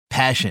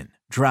Passion,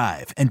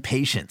 drive, and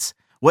patience.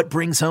 What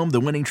brings home the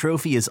winning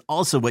trophy is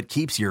also what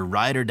keeps your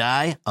ride or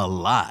die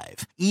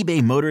alive.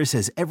 eBay Motors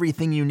has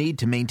everything you need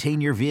to maintain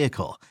your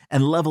vehicle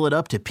and level it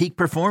up to peak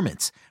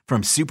performance,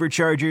 from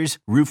superchargers,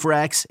 roof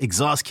racks,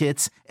 exhaust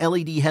kits,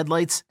 LED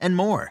headlights, and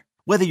more.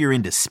 Whether you're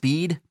into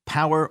speed,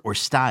 power, or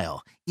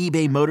style,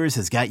 eBay Motors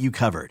has got you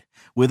covered.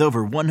 With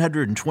over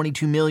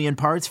 122 million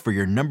parts for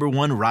your number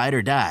one ride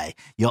or die,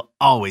 you'll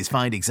always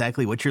find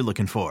exactly what you're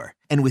looking for.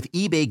 And with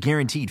eBay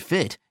Guaranteed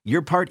Fit,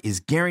 your part is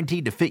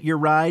guaranteed to fit your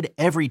ride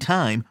every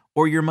time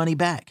or your money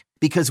back.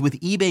 Because with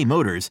eBay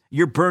Motors,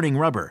 you're burning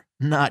rubber,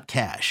 not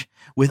cash.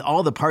 With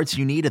all the parts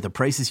you need at the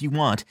prices you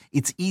want,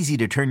 it's easy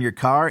to turn your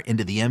car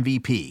into the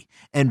MVP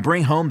and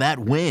bring home that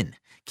win.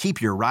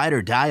 Keep your ride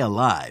or die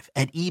alive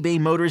at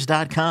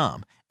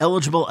ebaymotors.com.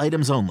 Eligible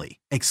items only.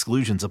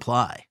 Exclusions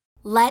apply.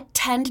 Let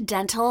Tend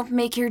Dental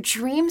make your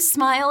dream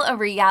smile a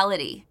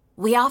reality.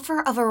 We offer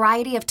a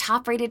variety of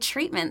top-rated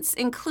treatments,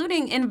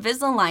 including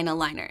Invisalign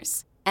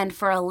aligners. And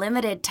for a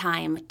limited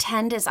time,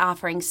 Tend is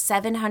offering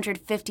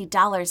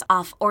 $750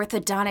 off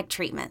orthodontic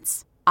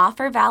treatments.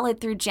 Offer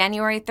valid through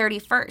January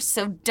 31st,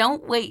 so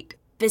don't wait.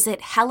 Visit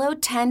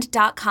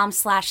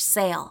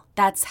hellotend.com/sale.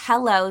 That's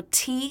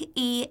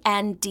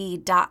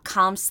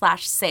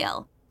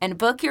hellotend.com/sale. And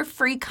book your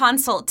free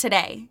consult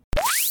today.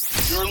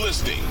 You're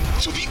listening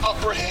to the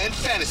Upper Hand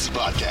Fantasy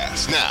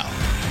Podcast. Now,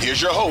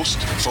 here's your host,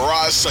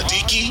 Faraz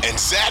Siddiqui and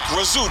Zach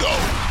Rizzuto.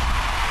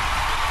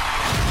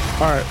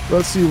 All right,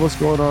 let's see what's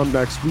going on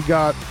next. We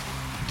got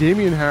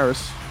Damien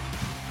Harris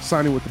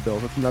signing with the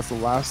Bills. I think that's the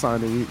last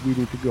signing we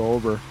need to go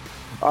over.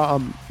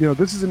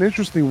 This is an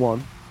interesting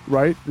one,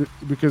 right?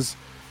 Because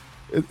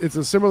it's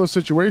a similar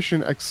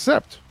situation,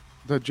 except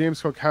that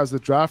James Cook has the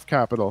draft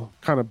capital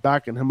kind of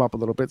backing him up a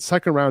little bit.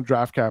 Second round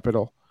draft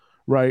capital,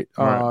 right.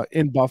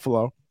 In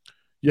Buffalo.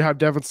 You have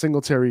Devin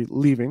Singletary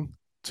leaving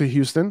to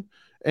Houston,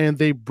 and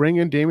they bring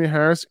in Damien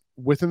Harris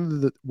within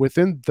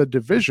the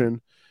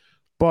division.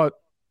 But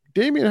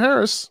Damien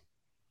Harris,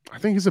 I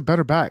think he's a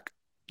better back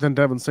than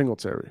Devin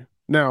Singletary.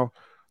 Now,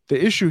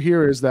 the issue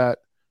here is that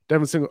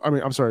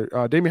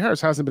Damien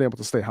Harris hasn't been able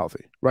to stay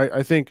healthy, right?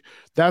 I think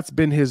that's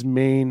been his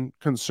main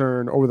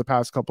concern over the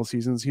past couple of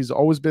seasons. He's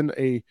always been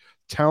a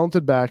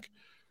talented back,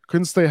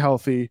 couldn't stay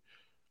healthy.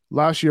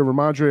 Last year,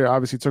 Ramondre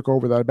obviously took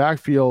over that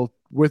backfield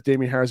with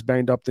Damien Harris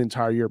banged up the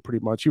entire year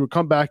pretty much. He would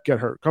come back, get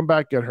hurt, come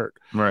back, get hurt.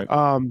 Right.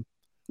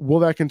 Will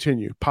that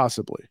continue?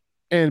 Possibly.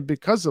 And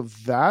because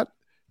of that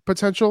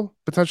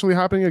potentially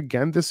happening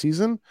again this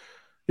season,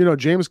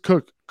 James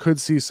Cook could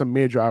see some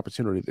major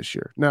opportunity this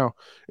year. Now,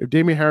 if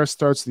Damien Harris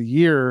starts the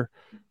year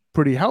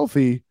pretty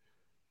healthy,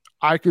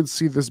 I could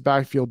see this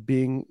backfield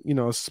being,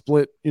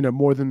 split,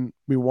 more than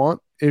we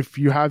want if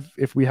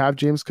we have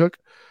James Cook.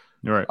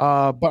 Right.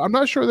 But I'm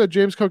not sure that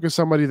James Cook is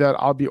somebody that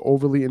I'll be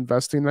overly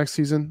investing next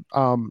season.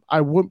 I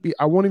won't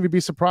even be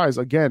surprised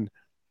again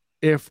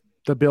if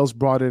the Bills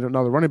brought in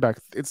another running back.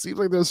 It seems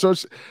like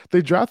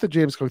they drafted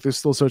James Cook. They're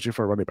still searching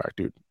for a running back,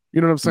 dude.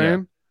 You know what I'm saying?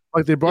 Yeah.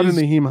 Like they brought in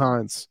Naheem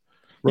Hines.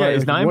 Right? Yeah,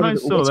 is Naheem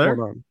Hines still there?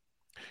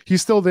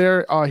 He's still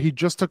there. He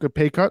just took a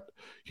pay cut.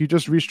 He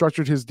just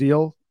restructured his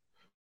deal,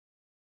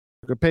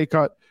 took a pay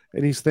cut,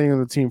 and he's staying on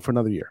the team for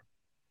another year.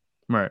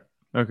 Right.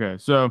 Okay.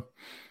 So,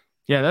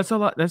 yeah, that's a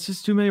lot. That's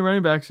just too many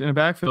running backs in a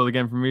backfield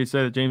again for me to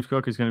say that James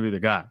Cook is going to be the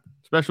guy,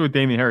 especially with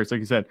Damien Harris.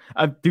 Like you said,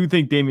 I do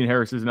think Damien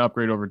Harris is an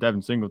upgrade over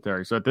Devin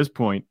Singletary. So at this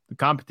point, the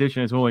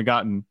competition has only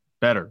gotten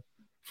better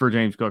for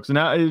James Cook. So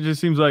now it just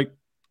seems like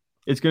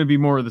it's going to be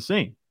more of the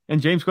same. And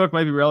James Cook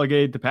might be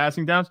relegated to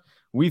passing downs.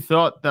 We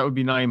thought that would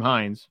be Naeem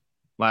Hines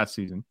last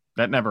season.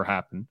 That never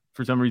happened.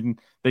 For some reason,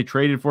 they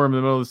traded for him in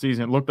the middle of the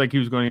season. It looked like he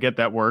was going to get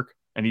that work,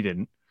 and he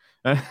didn't.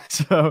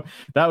 So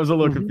that was a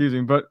little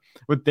confusing. But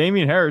with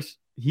Damien Harris,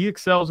 he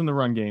excels in the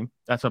run game.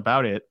 That's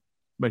about it.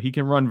 But he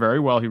can run very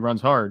well. He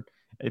runs hard.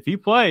 If he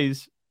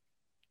plays,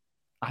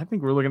 I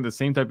think we're looking at the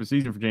same type of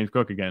season for James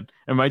Cook again.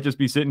 It might just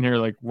be sitting here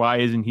like, why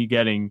isn't he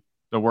getting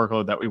the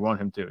workload that we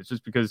want him to? It's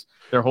just because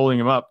they're holding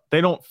him up.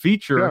 They don't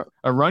feature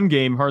a run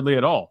game hardly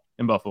at all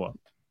in Buffalo.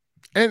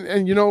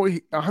 And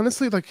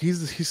honestly, like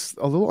he's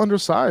a little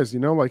undersized,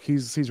 like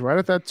he's right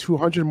at that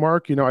 200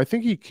 mark. I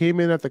think he came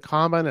in at the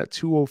combine at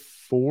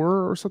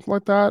 204 or something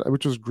like that,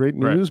 which was great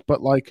news. Right.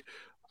 But like,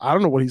 I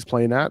don't know what he's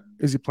playing at.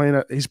 Is he playing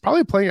at? He's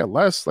probably playing at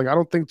less. Like, I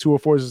don't think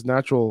 204 is his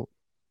natural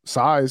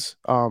size.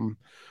 No.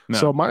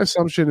 So my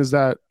assumption is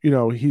that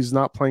he's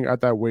not playing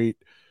at that weight.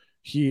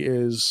 He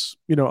is,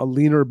 a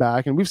leaner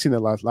back, and we've seen that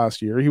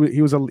last year.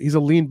 He's a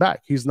lean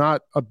back. He's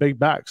not a big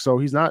back, so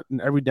he's not an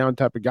every down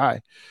type of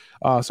guy.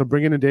 So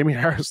bringing in Damien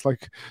Harris,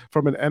 like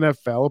from an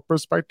NFL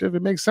perspective,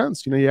 it makes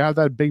sense. You have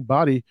that big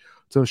body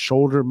to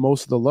shoulder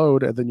most of the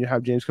load, and then you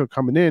have James Cook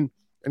coming in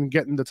and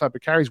getting the type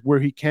of carries where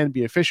he can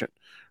be efficient,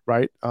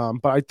 right?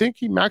 But I think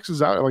he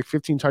maxes out at like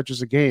 15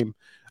 touches a game,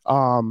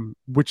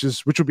 which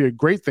would be a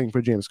great thing for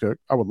James Cook.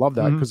 I would love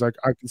that because I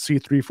can see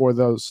 3-4 of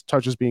those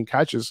touches being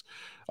catches.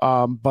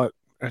 But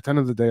at the end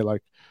of the day,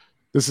 like,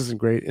 this isn't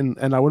great,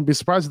 and I wouldn't be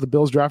surprised if the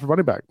Bills draft a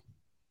running back.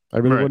 I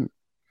really wouldn't.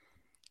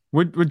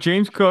 With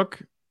James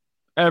Cook,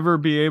 ever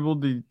be able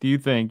to, do you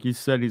think, you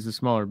said he's a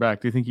smaller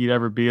back, do you think he'd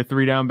ever be a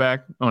 3-down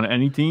back on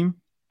any team?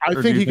 I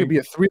think he could be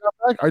a 3-down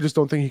back. I just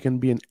don't think he can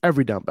be an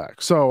every down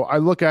back. So I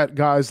look at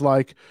guys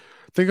like,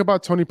 think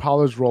about Tony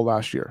Pollard's role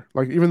last year.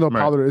 Like, even though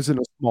Pollard isn't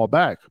a small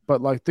back,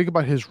 but like, think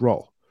about his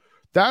role.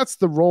 That's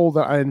the role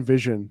that I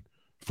envision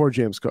for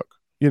James Cook,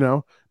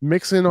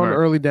 mix in on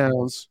early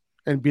downs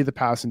and be the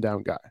passing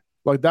down guy.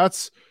 Like,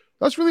 that's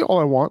really all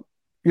I want.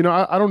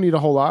 I don't need a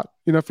whole lot,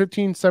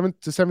 15, 7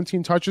 to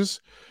 17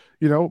 touches,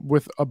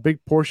 with a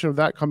big portion of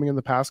that coming in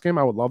the pass game.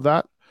 I would love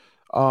that.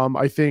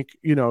 I think,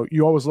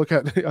 you always look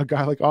at a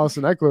guy like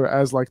Austin Eckler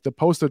as like the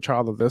poster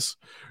child of this,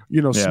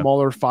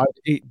 smaller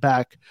 5'8"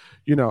 back,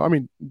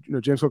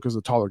 James Cook is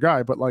a taller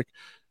guy, but like,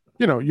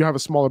 you have a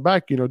smaller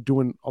back,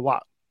 doing a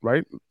lot,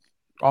 right?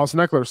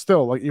 Austin Eckler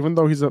still, like, even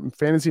though he's a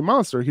fantasy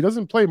monster, he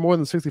doesn't play more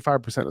than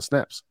 65% of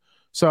snaps.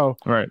 So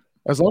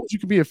as long as you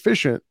can be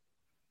efficient,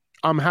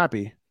 I'm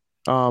happy.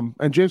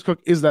 And James Cook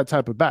is that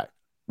type of back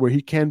where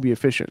he can be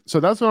efficient.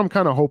 So that's what I'm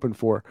kind of hoping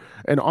for.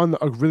 And on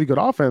a really good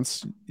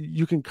offense,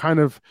 you can kind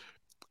of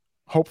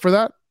hope for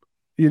that.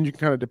 And you can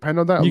kind of depend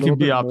on that. You can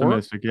be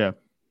optimistic. More.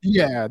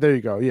 Yeah, there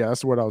you go. Yeah,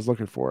 that's what I was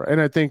looking for. And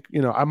I think,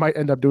 I might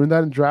end up doing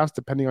that in drafts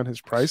depending on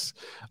his price.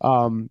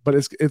 But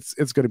it's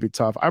going to be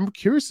tough. I'm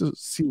curious to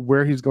see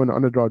where he's going to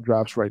underdog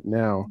drafts right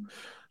now.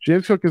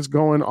 James Cook is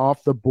going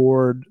off the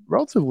board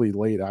relatively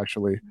late,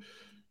 actually.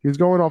 He's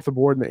going off the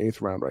board in the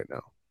 8th round right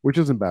now, which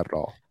isn't bad at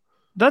all.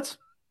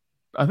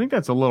 I think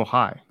that's a little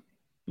high.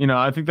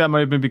 I think that might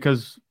have been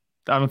because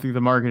I don't think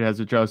the market has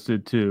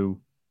adjusted to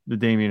the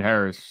Damien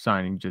Harris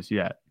signing just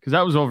yet. Because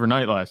that was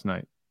overnight last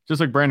night. Just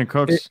like Brandon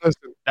Cooks,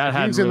 that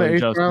hadn't really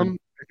adjusted.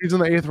 If he's in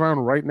the 8th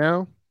round right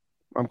now,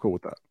 I'm cool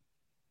with that.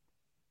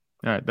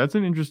 All right, that's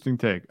an interesting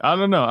take. I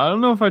don't know. I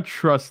don't know if I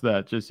trust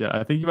that just yet.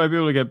 I think you might be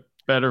able to get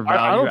better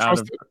value out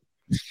of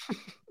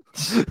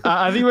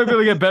I think you might be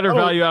able to get better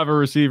value out of a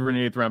receiver in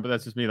the 8th round, but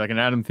that's just me, like an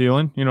Adam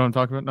Thielen. You know what I'm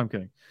talking about? No, I'm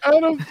kidding.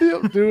 Adam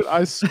Thielen, dude,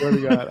 I swear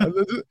to God.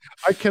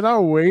 I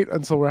cannot wait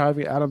until we're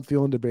having Adam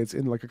Thielen debates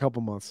in like a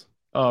couple months.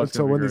 Oh,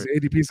 so when these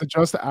ADPs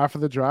adjust after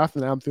the draft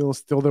and Adam Thielen's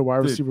still their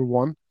wide receiver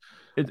 1.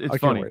 It's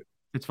funny.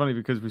 It's funny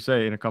because we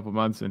say in a couple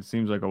months and it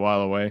seems like a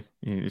while away.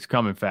 It's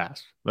coming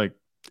fast. Like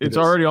it's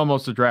already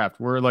almost a draft.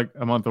 We're like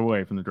a month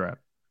away from the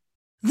draft.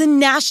 The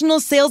national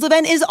sales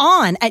event is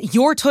on at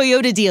your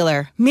Toyota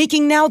dealer,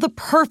 making now the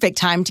perfect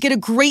time to get a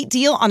great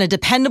deal on a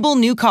dependable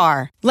new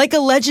car. Like a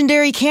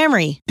legendary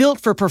Camry, built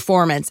for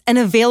performance and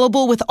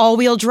available with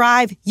all-wheel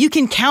drive, you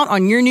can count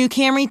on your new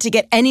Camry to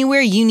get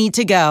anywhere you need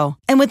to go.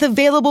 And with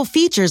available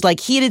features like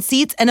heated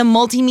seats and a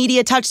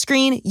multimedia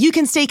touchscreen, you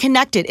can stay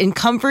connected in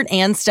comfort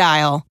and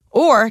style.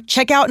 Or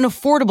check out an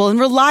affordable and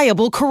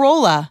reliable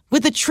Corolla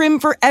with a trim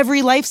for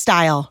every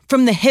lifestyle,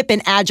 from the hip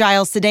and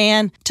agile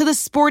sedan to the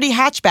sporty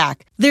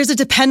hatchback. There's a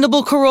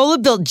dependable Corolla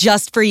built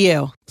just for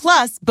you.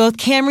 Plus, both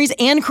Camrys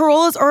and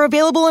Corollas are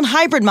available in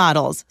hybrid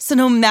models, so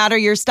no matter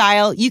your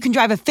style, you can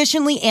drive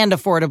efficiently and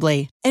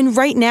affordably. And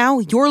right now,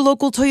 your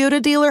local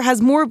Toyota dealer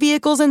has more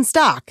vehicles in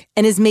stock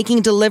and is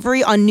making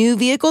delivery on new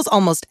vehicles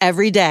almost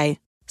every day.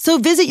 So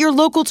visit your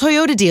local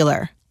Toyota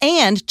dealer.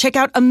 And check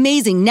out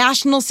amazing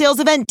national sales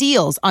event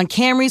deals on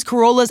Camrys,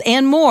 Corollas,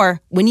 and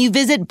more when you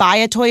visit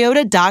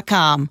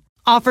buyatoyota.com.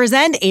 Offers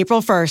end April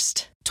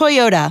 1st.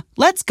 Toyota,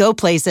 let's go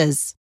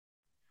places.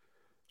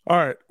 All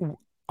right.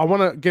 I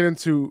want to get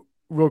into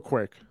real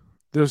quick.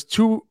 There's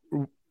 2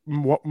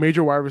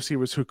 major wide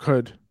receivers who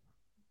could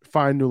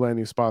find new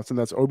landing spots, and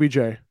that's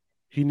OBJ.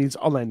 He needs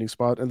a landing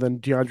spot. And then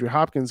DeAndre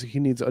Hopkins, he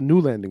needs a new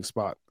landing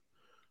spot.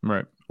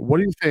 Right. What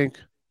do you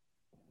think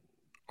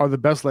are the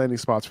best landing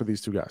spots for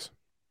these 2 guys?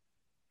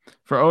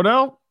 For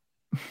Odell,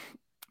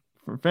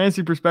 from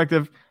fantasy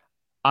perspective,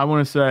 I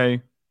want to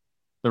say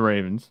the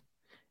Ravens.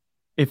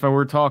 If I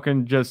were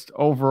talking just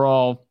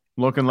overall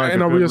looking like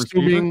and a are good we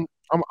assuming?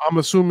 receiver, I'm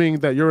assuming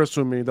that you're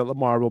assuming that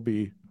Lamar will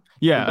be.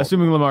 Yeah,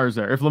 assuming Lamar is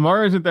there. If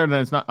Lamar isn't there,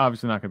 then it's not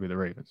obviously not going to be the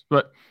Ravens.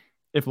 But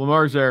if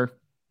Lamar's there,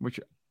 which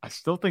I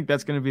still think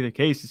that's going to be the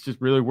case, it's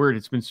just really weird.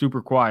 It's been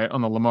super quiet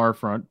on the Lamar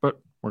front, but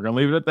we're going to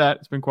leave it at that.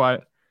 It's been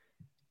quiet.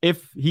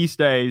 If he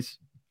stays,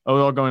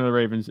 Odell going to the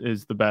Ravens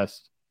is the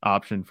best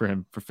option for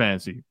him for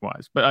fantasy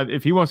wise. But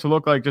if he wants to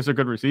look like just a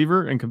good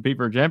receiver and compete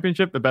for a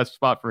championship, the best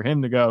spot for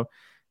him to go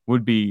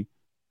would be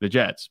the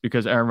Jets,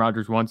 because Aaron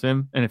Rodgers wants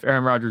him. And if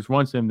Aaron Rodgers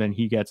wants him, then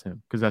he gets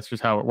him, because that's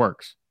just how it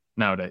works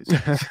nowadays.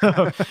 So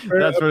that's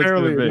what it's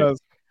going to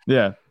be.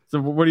 Yeah. So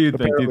what do you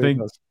think? Do you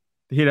think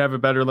he'd have a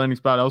better landing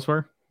spot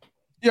elsewhere?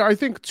 Yeah, I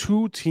think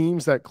 2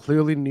 teams that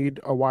clearly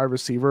need a wide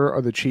receiver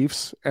are the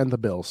Chiefs and the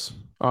Bills.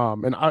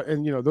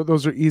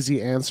 Those are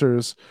easy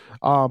answers.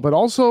 But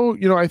also,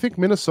 I think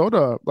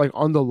Minnesota, like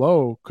on the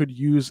low, could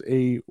use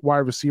a wide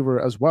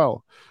receiver as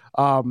well.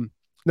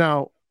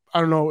 Now, I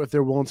don't know if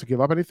they're willing to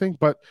give up anything,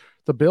 but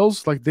the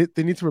Bills, like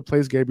they need to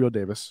replace Gabriel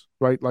Davis,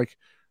 right? Like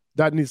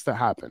that needs to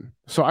happen.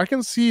 So I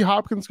can see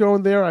Hopkins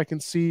going there. I can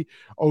see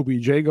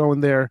OBJ going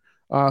there.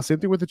 Same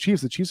thing with the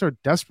Chiefs. The Chiefs are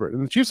desperate.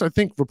 And the Chiefs, I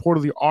think,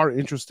 reportedly are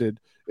interested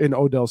in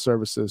Odell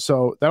services.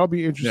 So that'll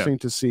be interesting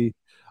to see.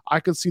 I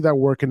could see that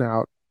working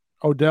out.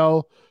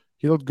 Odell,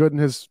 He looked good in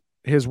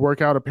his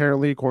workout,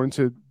 apparently, according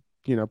to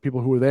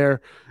people who were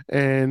there,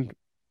 and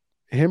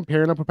him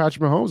pairing up with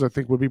Patrick Mahomes, I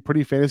think, would be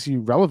pretty fantasy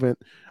relevant.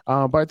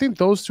 But I think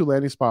those two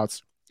landing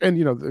spots, and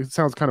it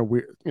sounds kind of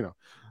weird,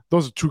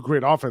 those are two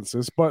great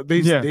offenses, but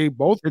they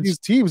both these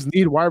teams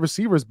need wide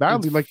receivers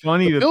badly. Like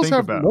funny the Bills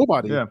have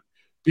nobody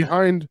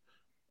behind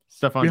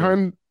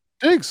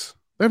Diggs.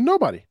 They have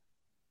nobody.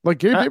 Like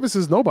Gabe Davis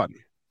is nobody.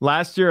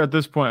 Last year at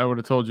this point, I would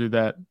have told you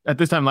that at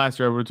this time last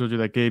year, I would have told you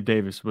that Gabe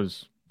Davis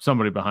was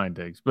somebody behind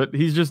Diggs, but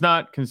he's just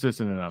not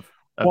consistent enough.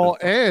 Well,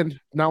 and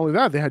not only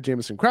that, they had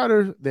Jamison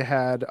Crowder, they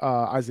had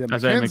Isaiah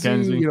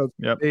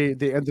McKenzie.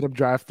 They ended up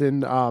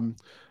drafting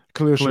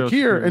Khalil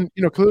Shakir, and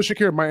Khalil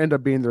Shakir might end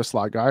up being their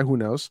slot guy. Who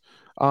knows?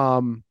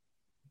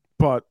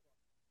 But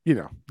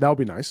that would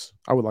be nice.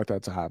 I would like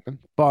that to happen.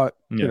 But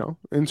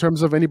in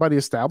terms of anybody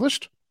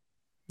established,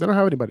 they don't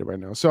have anybody right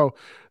now. So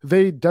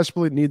they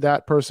desperately need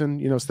that person.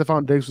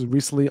 Stephon Diggs was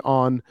recently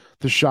on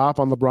The Shop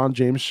on LeBron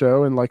James'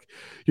 show. And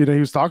he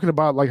was talking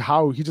about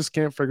how he just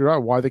can't figure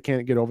out why they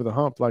can't get over the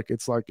hump.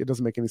 It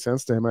doesn't make any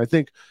sense to him. And I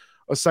think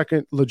a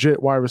second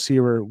legit wide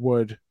receiver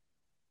would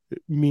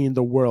mean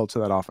the world to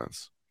that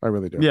offense. I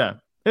really do. Yeah,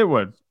 it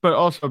would. But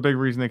also a big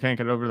reason they can't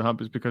get over the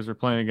hump is because they're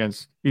playing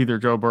against either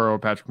Joe Burrow or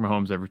Patrick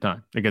Mahomes every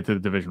time they get to the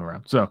divisional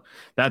round. So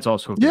that's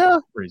also a big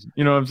reason.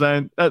 You know what I'm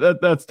saying?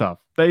 That's tough.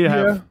 They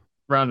have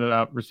rounded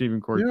out receiving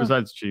corps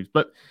besides the Chiefs.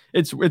 But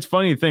it's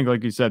funny to think,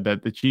 like you said,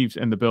 that the Chiefs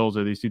and the Bills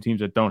are these two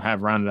teams that don't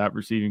have rounded out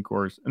receiving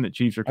corps, and the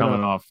Chiefs are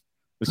coming off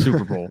the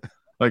Super Bowl.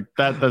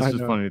 That's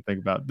just funny to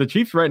think about. The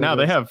Chiefs right now,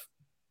 they have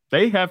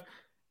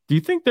do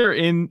you think they're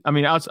in? I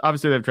mean,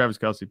 obviously they have Travis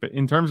Kelce, but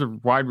in terms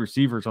of wide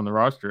receivers on the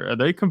roster, are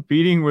they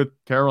competing with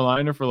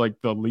Carolina for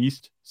the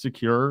least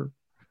secure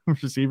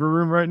receiver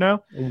room right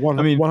now?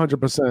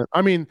 100%.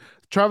 I mean,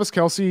 Travis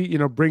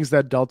Kelce, brings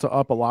that delta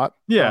up a lot.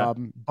 Yeah.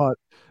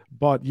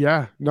 But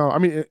yeah, no, I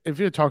mean, if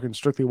you're talking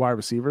strictly wide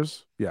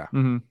receivers, I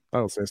don't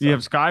say so. You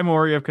have Sky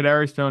Moore, you have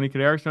Kadarius Toney.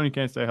 Kadarius Toney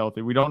can't stay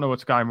healthy. We don't know what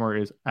Sky Moore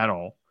is at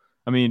all.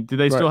 I mean, do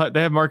they still have?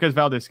 They have Marquez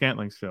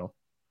Valdez-Scantling still.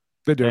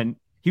 They do, and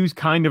he was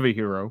kind of a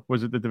hero.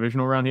 Was it the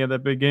divisional round? He had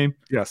that big game.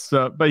 Yes.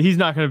 So, but he's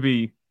not going to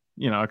be,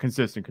 a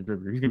consistent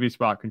contributor. He's going to be a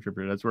spot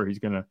contributor. That's where he's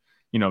going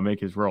to,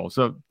 make his role.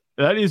 So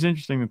that is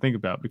interesting to think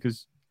about,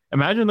 because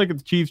imagine if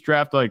the Chiefs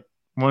draft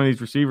one of these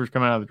receivers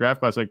coming out of the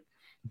draft class,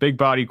 big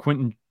body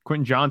Quentin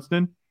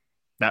Johnston.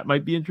 That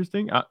might be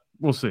interesting.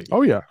 We'll see.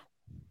 Oh yeah.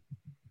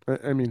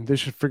 I mean, they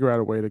should figure out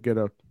a way to get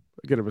a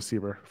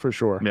receiver for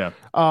sure. Yeah.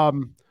 All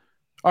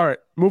right,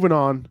 moving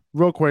on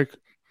real quick.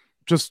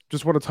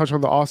 Just want to touch on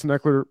the Austin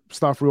Eckler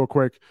stuff real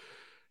quick.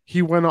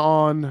 He went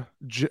on,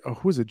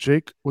 who is it?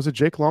 Jake? Was it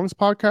Jake Long's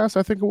podcast?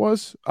 I think it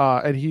was.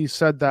 And he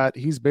said that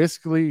he's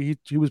basically,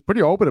 he was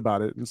pretty open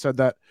about it and said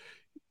that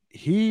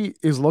he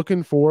is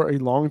looking for a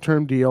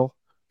long-term deal.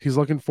 He's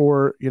looking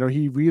for,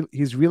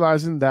 he's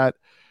realizing that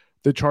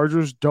the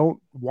Chargers don't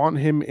want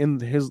him in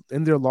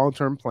their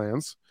long-term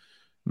plans.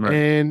 Right.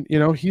 And,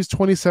 he's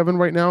 27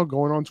 right now,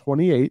 going on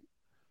 28.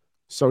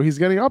 So he's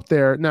getting up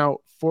there. Now,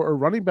 for a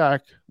running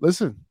back,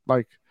 listen,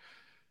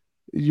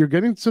 you're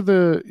getting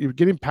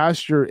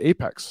past your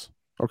apex.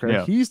 Okay.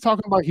 Yeah. He's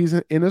talking about he's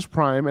in his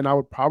prime, and I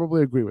would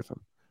probably agree with him,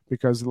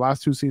 because the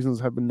last two seasons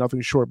have been nothing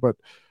short but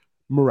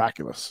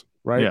miraculous.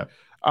 Right.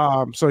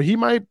 Yeah. So he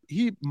might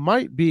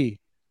be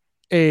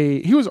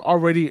he was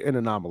already an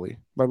anomaly.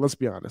 Let's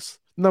be honest.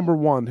 Number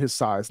one, his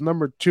size.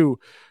 Number two,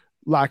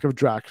 lack of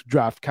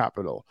draft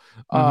capital.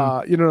 You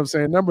know what I'm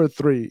saying? Number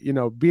three,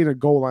 being a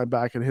goal line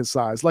back in his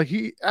size.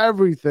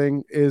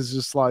 Everything is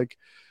just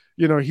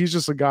he's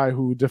just a guy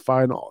who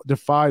defied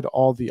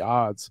all the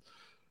odds.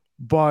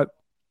 But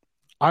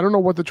I don't know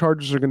what the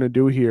Chargers are going to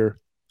do here.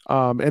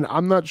 And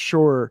I'm not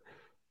sure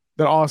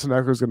that Austin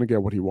Eckler is going to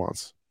get what he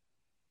wants.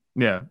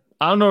 Yeah.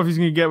 I don't know if he's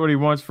going to get what he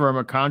wants from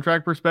a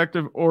contract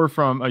perspective or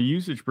from a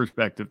usage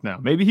perspective now.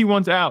 Maybe he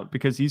wants out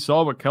because he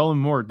saw what Kellen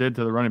Moore did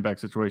to the running back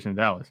situation in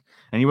Dallas,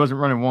 and he wasn't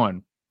running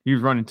one. He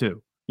was running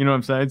two. You know what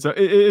I'm saying? So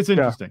it's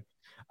interesting.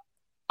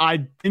 Yeah.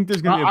 I think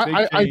there's going to be a big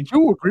change. I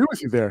do agree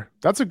with you there.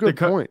 That's a good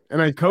point. And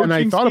I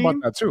thought about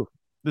that too.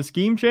 The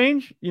scheme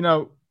change,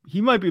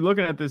 he might be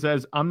looking at this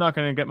as, I'm not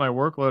going to get my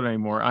workload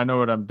anymore. I know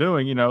what I'm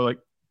doing.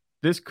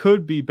 This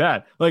could be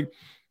bad.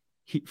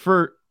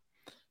 For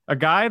a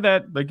guy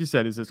that, like you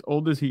said, is as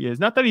old as he is,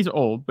 not that he's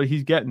old, but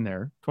he's getting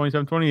there,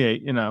 27,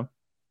 28,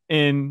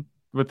 and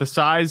with the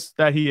size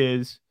that he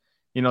is,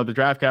 the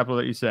draft capital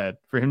that you said,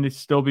 for him to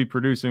still be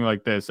producing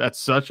like this at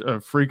such a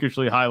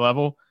freakishly high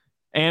level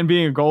and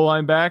being a goal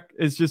line back,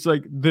 it's just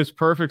this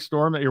perfect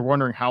storm that you're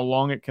wondering how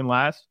long it can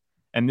last.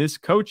 And this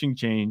coaching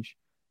change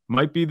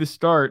might be the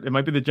start. It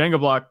might be the Jenga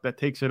block that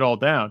takes it all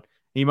down.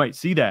 He might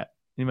see that.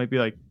 He might be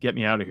like, get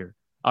me out of here.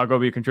 I'll go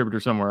be a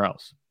contributor somewhere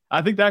else.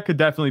 I think that could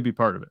definitely be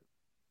part of it.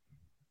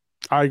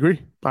 I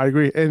agree.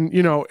 And,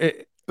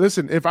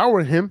 listen, if I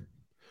were him,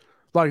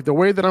 the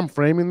way that I'm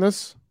framing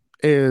this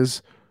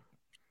is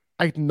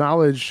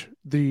acknowledge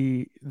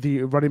the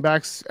running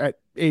backs at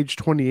age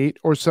 28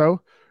 or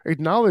so,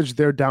 acknowledge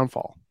their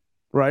downfall,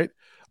 right?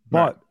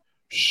 But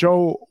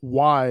show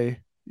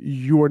why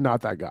you are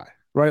not that guy.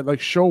 right? Like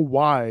show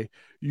why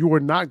you are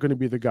not going to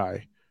be the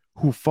guy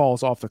who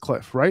falls off the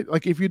cliff, right?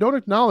 Like if you don't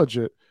acknowledge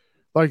it,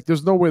 like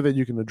there's no way that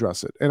you can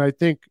address it. And I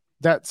think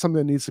that's something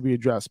that needs to be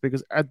addressed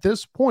because at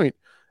this point,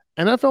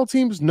 NFL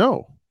teams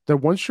know that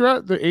once you're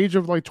at the age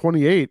of like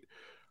 28,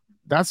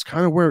 that's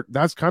kind of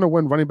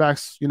when running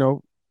backs,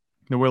 the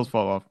wheels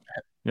fall off.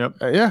 Yep.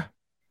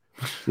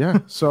 Yeah.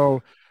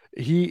 So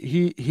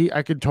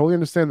I could totally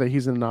understand that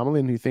he's an anomaly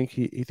and he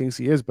thinks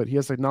he is, but he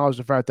has to acknowledge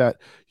the fact that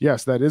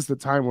yes, that is the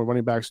time when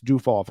running backs do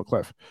fall off a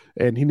cliff,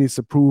 and he needs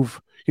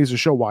to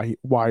show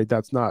why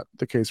that's not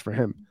the case for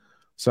him.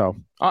 So,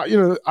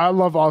 I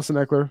love Austin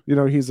Eckler.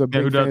 He's a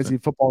big fantasy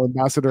football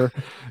ambassador.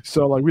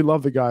 So, like, we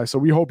love the guy. So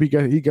we hope he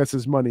gets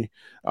his money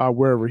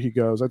wherever he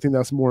goes. I think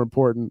that's more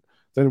important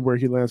than where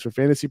he lands for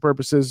fantasy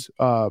purposes.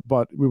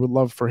 But we would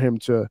love for him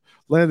to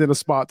land in a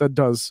spot that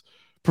does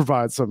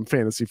provide some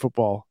fantasy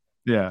football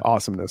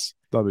awesomeness.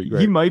 That'd be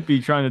great. He might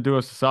be trying to do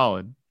us a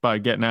solid by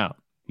getting out.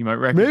 He might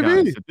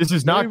recognize that this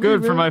is not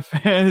good for my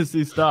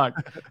fantasy stock.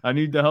 I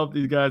need to help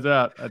these guys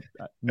out.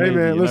 Hey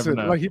man, listen,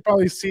 like he's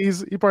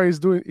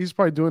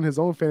probably doing his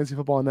own fantasy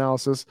football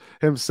analysis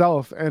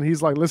himself, and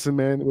he's like, listen,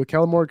 man, with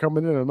Kellen Moore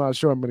coming in, I'm not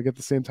sure I'm going to get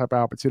the same type of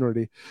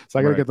opportunity. So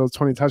I got to get those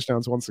 20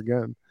 touchdowns once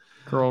again.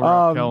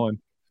 Kellen.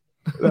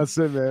 That's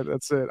it, man.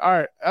 That's it. All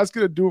right, that's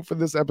gonna do it for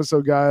this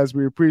episode, guys.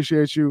 We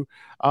appreciate you.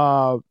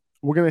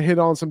 We're going to hit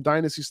on some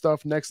dynasty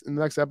stuff in the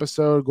next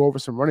episode, go over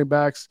some running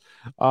backs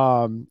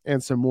and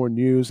some more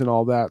news and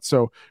all that.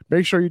 So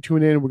make sure you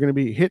tune in. We're going to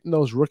be hitting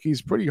those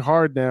rookies pretty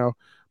hard now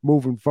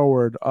moving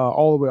forward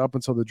all the way up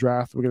until the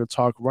draft. We're going to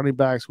talk running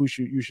backs, who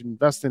you should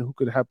invest in, who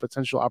could have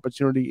potential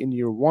opportunity in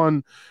year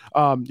one,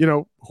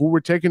 who we're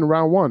taking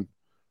round one,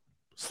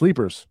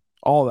 sleepers,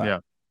 all that. Yeah.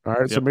 All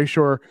right, so make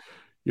sure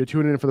you're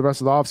tuning in for the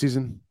rest of the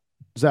offseason.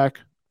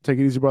 Zach, take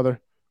it easy, brother.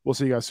 We'll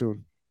see you guys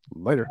soon.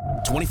 Later.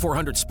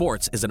 2400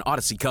 Sports is an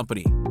Odyssey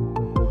company.